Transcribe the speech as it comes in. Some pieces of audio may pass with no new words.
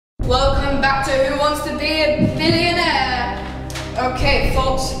so who wants to be a billionaire? Okay,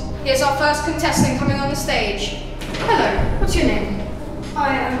 folks, here's our first contestant coming on the stage. Hello, what's your name?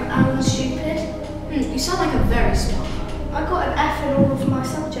 I am stupid. You sound like a very smart. I got an F in all of my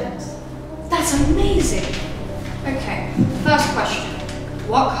subjects. That's amazing. Okay, first question.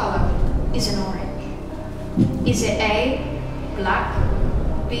 What colour is an orange? Is it A, black,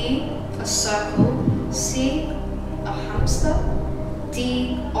 B, a circle, C, a hamster,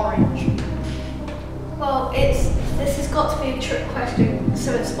 D, orange? Well, this has got to be a trick question,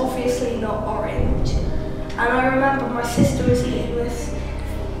 so it's obviously not orange. And I remember my sister was eating this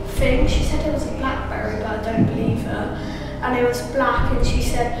thing. She said it was a blackberry, but I don't believe her. And it was black, and she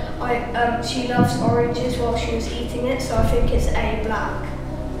said she loves oranges while she was eating it, so I think it's A, black.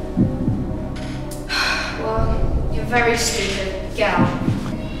 Well, you're very stupid. Get out.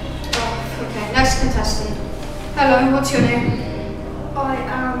 Oh, okay, next contestant. Hello, what's your name? I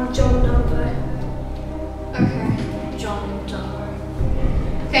am John Dumbo. Okay, John Dumbo.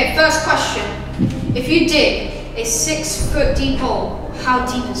 Okay, first question. If you dig a 6-foot deep hole, how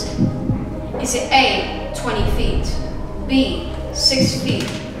deep is it? Is it A, 20 feet, B, 6 feet,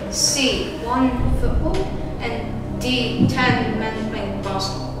 C, 1 football, and D, 10 men playing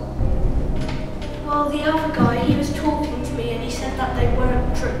basketball? Well, the other guy, he was talking to me and he said that they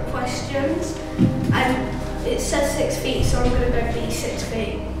weren't trick questions. And it says 6 feet, so I'm going to go B, 6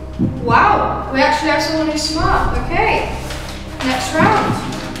 feet. Wow, we actually have someone who's smart. Okay, next round.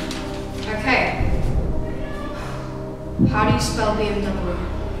 Okay. How do you spell BMW?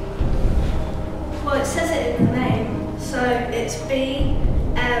 Well, it says it in the name, so it's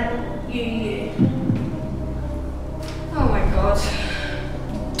B-M-U-U.